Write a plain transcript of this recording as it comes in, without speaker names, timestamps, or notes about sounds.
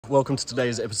Welcome to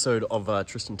today's episode of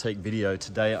Tristan Take Video.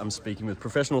 Today I'm speaking with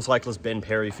professional cyclist Ben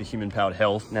Perry for Human Powered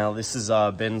Health. Now this is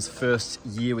Ben's first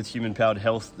year with Human Powered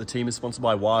Health. The team is sponsored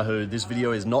by Wahoo. This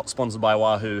video is not sponsored by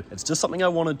Wahoo. It's just something I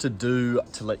wanted to do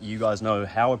to let you guys know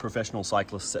how a professional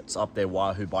cyclist sets up their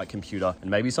Wahoo bike computer,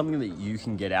 and maybe something that you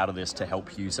can get out of this to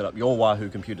help you set up your Wahoo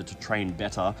computer to train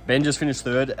better. Ben just finished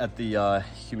third at the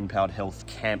Human Powered Health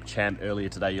Camp Champ earlier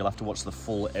today. You'll have to watch the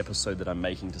full episode that I'm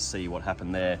making to see what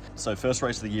happened there. So first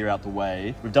race of the year out the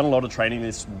way. We've done a lot of training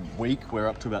this week. We're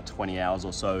up to about 20 hours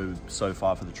or so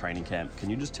far for the training camp. Can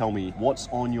you just tell me what's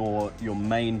on your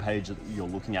main page that you're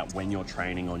looking at when you're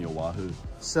training on your Wahoo?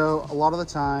 So a lot of the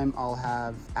time I'll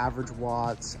have average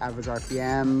watts, average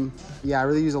RPM. Yeah, I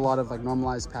really use a lot of like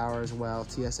normalized power as well,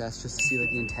 TSS, just to see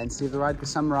like the intensity of the ride. Because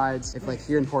some rides, if like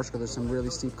here in Portugal, there's some really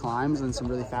steep climbs and some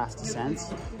really fast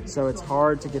descents. So it's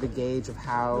hard to get a gauge of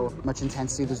how much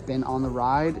intensity there's been on the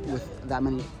ride with that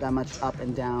much up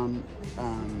and down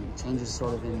changes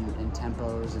sort of in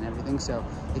tempos and everything. So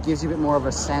it gives you a bit more of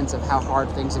a sense of how hard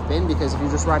things have been, because if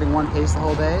you're just riding one pace the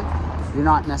whole day, you're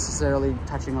not necessarily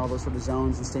touching all those sort of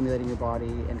zones and stimulating your body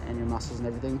and your muscles and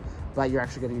everything, but you're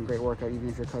actually getting a great workout even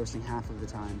if you're coasting half of the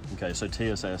time. Okay, so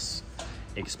TSS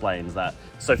explains that.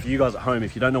 So for you guys at home,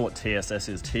 if you don't know what TSS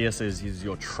is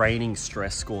your training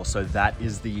stress score. So that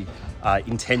is the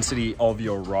intensity of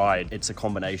your ride. It's a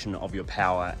combination of your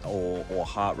power or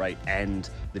heart rate and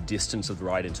the distance of the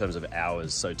ride in terms of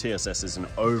hours. So TSS is an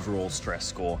overall stress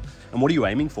score. And what are you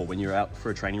aiming for when you're out for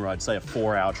a training ride, say a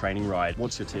 4-hour training ride?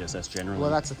 What's your TSS generally? Well,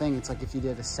 that's the thing. It's like if you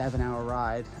did a 7-hour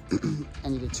ride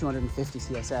and you did 250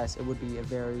 TSS, it would be a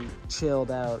very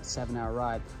chilled out 7-hour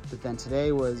ride. But then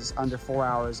today was under 4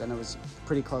 hours and it was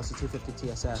pretty close to 250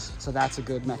 TSS. So that's a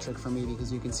good metric for me,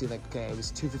 because you can see like, okay, it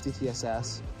was 250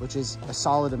 TSS, which is a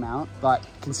solid amount, but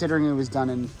considering it was done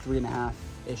in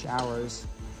 3.5-ish hours,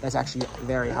 that's actually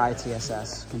very high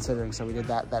TSS considering. So we did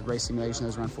that race simulation that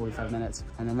was around 45 minutes.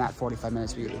 And in that 45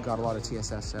 minutes, we got a lot of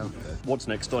TSS, so. What's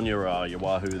next on your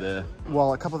Wahoo there?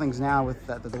 Well, a couple things now with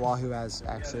that the Wahoo has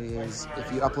actually is,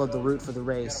 if you upload the route for the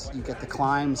race, you get the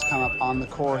climbs come up on the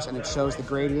course and it shows the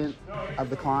gradient of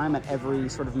the climb at every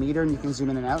sort of meter, and you can zoom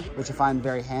in and out, which I find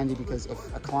very handy, because if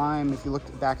you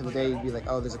looked back in the day, you'd be like,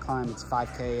 oh, there's a climb, it's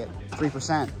 5K at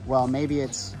 3%. Well, maybe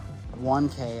it's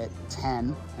 1K at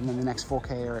 10, and then the next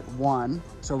 4K are at 1.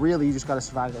 So really, you just got to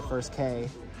survive that first K,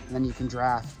 and then you can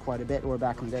draft quite a bit. Or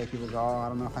back in the day, people go, oh, I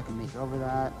don't know if I can make it over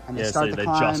that. And they start so the they're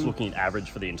climb. just looking at average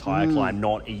for the entire climb,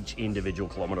 not each individual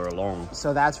kilometer along.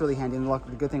 So that's really handy. And look,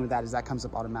 the good thing with that is that comes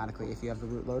up automatically if you have the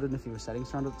route loaded and if you were settings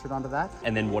turned onto that.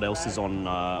 And then what else is on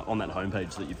that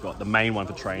homepage that you've got? The main one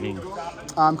for training.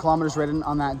 Kilometers ridden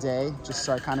on that day, just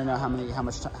so I kind of know how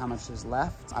much is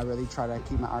left. I really try to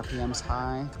keep my RPMs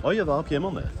high. Oh, you have RPM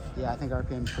on there? Yeah, I think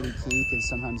RPM is pretty key, because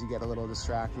sometimes you get a little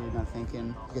distracted, you're not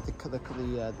thinking. You get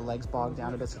the legs bogged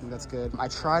down a bit, so I think that's good. I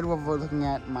try to avoid looking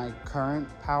at my current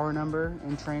power number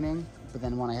in training, but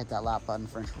then when I hit that lap button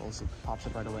for intervals, it pops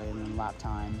up right away, and then lap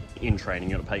time. In training,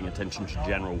 you're not paying attention to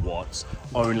general watts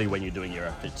only when you're doing your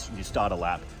efforts. You start a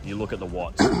lap, you look at the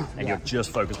watts, and you're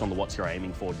just focused on the watts you're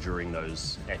aiming for during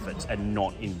those efforts, and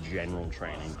not in general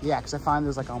training. Yeah, because I find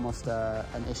there's like almost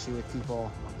an issue with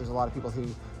people. There's a lot of people who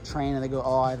train and they go,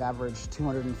 oh, I've averaged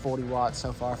 240 watts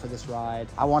so far for this ride.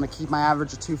 I want to keep my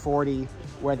average at 240,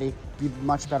 where they'd be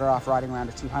much better off riding around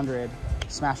at 200,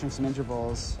 smashing some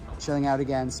intervals, chilling out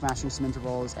again, smashing some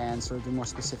intervals, and sort of do more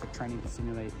specific training to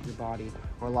simulate your body.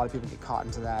 Or a lot of people get caught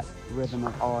into that rhythm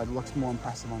of, oh, it looks more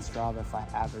impressive on Strava if I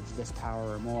average this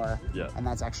power or more. Yeah. And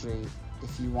that's actually,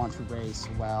 if you want to race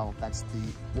well, that's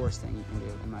the worst thing you can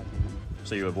do, in my opinion.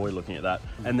 So you avoid looking at that.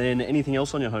 And then anything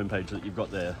else on your homepage that you've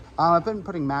got there? I've been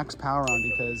putting max power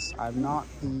on because I'm not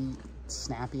the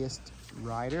snappiest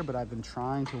rider, but I've been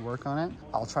trying to work on it.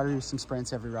 I'll try to do some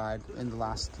sprints every ride. In the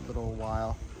last little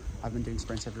while, I've been doing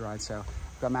sprints every ride, so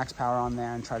I've got max power on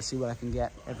there and try to see what I can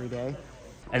get every day.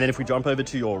 And then if we jump over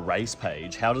to your race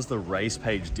page, how does the race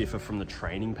page differ from the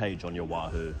training page on your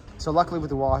Wahoo? So luckily with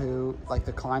the Wahoo, like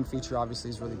the climb feature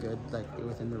obviously is really good, like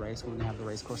within the race when we have the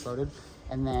race course loaded.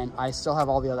 And then I still have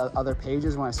all the other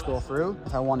pages when I scroll through.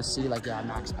 If I want to see like, yeah,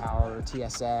 max power or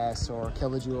TSS or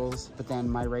kilojoules, but then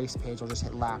my race page, I'll just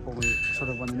hit lap when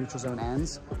the neutral zone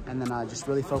ends. And then I just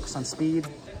really focus on speed,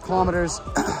 kilometers,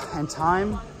 and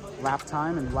time. Lap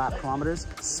time and lap kilometers.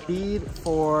 Speed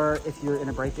for if I'm in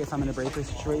a breaker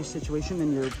situation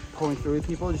and you're pulling through with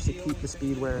people, just to keep the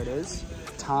speed where it is.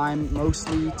 Time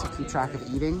mostly to keep track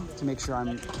of eating, to make sure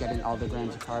I'm getting all the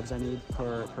grams of carbs I need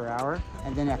per hour.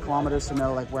 And then kilometers to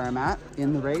know like where I'm at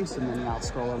in the race, and then I'll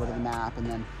scroll over to the map, and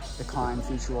then the climb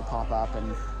feature will pop up.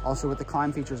 And also with the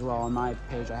climb feature as well, on my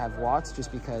page I have watts,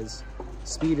 just because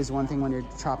speed is one thing when you're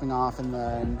chopping off and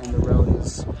the road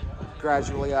is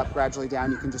gradually up, gradually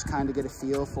down. You can just kind of get a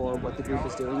feel for what the group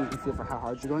is doing. You can feel for how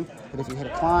hard you're going. But if you hit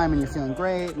a climb and you're feeling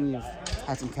great and you've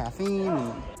had some caffeine,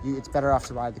 and it's better off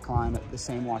to ride the climb at the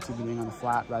same watts you've been doing on the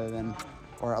flat rather than,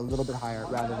 or a little bit higher,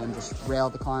 rather than just rail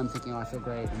the climb thinking, oh, I feel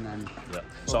great, and then... Yeah.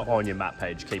 So on your map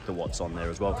page, keep the watts on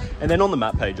there as well. And then on the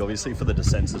map page, obviously, for the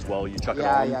descents as well, you chuck it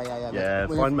on. Yeah,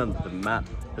 finding the map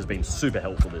has been super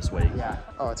helpful this week. Yeah.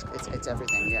 Oh, it's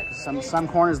everything, yeah. Because some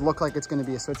corners look like it's going to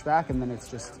be a switchback, and then it's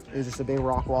just a big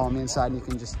rock wall on the inside, and you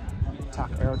can just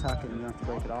arrow tuck, and you don't have to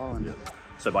break it all. And... Yeah.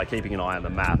 So by keeping an eye on the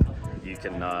map, you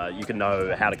can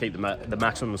know how to keep the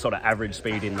maximum sort of average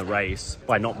speed in the race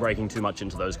by not braking too much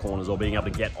into those corners, or being able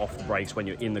to get off the brakes when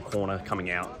you're in the corner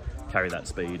coming out, carry that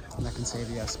speed. And that can save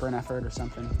you a sprint effort or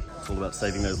something. It's all about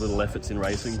saving those little efforts in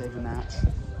racing. Save a match.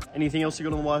 Anything else you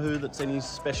got on the Wahoo that's any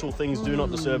special things do not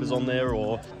disturb is on there,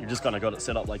 or you just kind of got it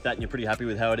set up like that and you're pretty happy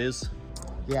with how it is?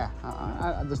 Yeah,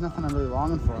 there's nothing I'm really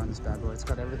longing for on this bad boy. It's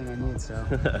got everything I need, so.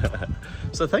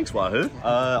 So thanks, Wahoo.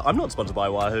 I'm not sponsored by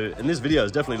Wahoo, and this video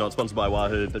is definitely not sponsored by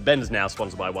Wahoo, but Ben is now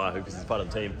sponsored by Wahoo because he's part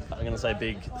of the team. I'm going to say a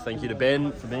big thank you to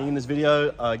Ben for being in this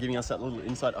video, giving us that little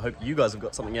insight. I hope you guys have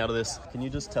got something out of this. Can you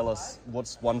just tell us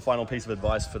what's one final piece of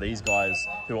advice for these guys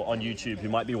who are on YouTube, who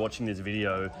might be watching this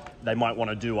video, they might want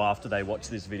to do after they watch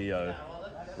this video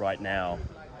right now,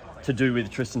 to do with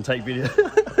Tristan Take video?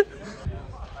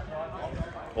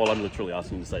 All I'm literally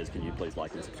asking you to say is, can you please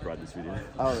like and subscribe to this video?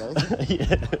 Oh, really?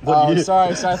 Yeah. Oh,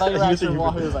 sorry. I thought you were asking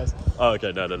Wahoo advice. Oh,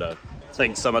 okay. No.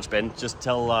 Thanks so much, Ben. Just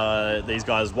tell these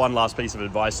guys one last piece of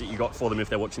advice that you got for them if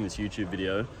they're watching this YouTube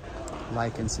video.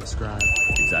 Like and subscribe.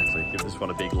 Exactly. Give this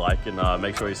one a big like, and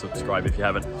make sure you subscribe if you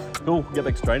haven't. Cool. Get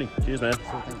back to training. Cheers, man.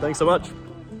 Thanks so much.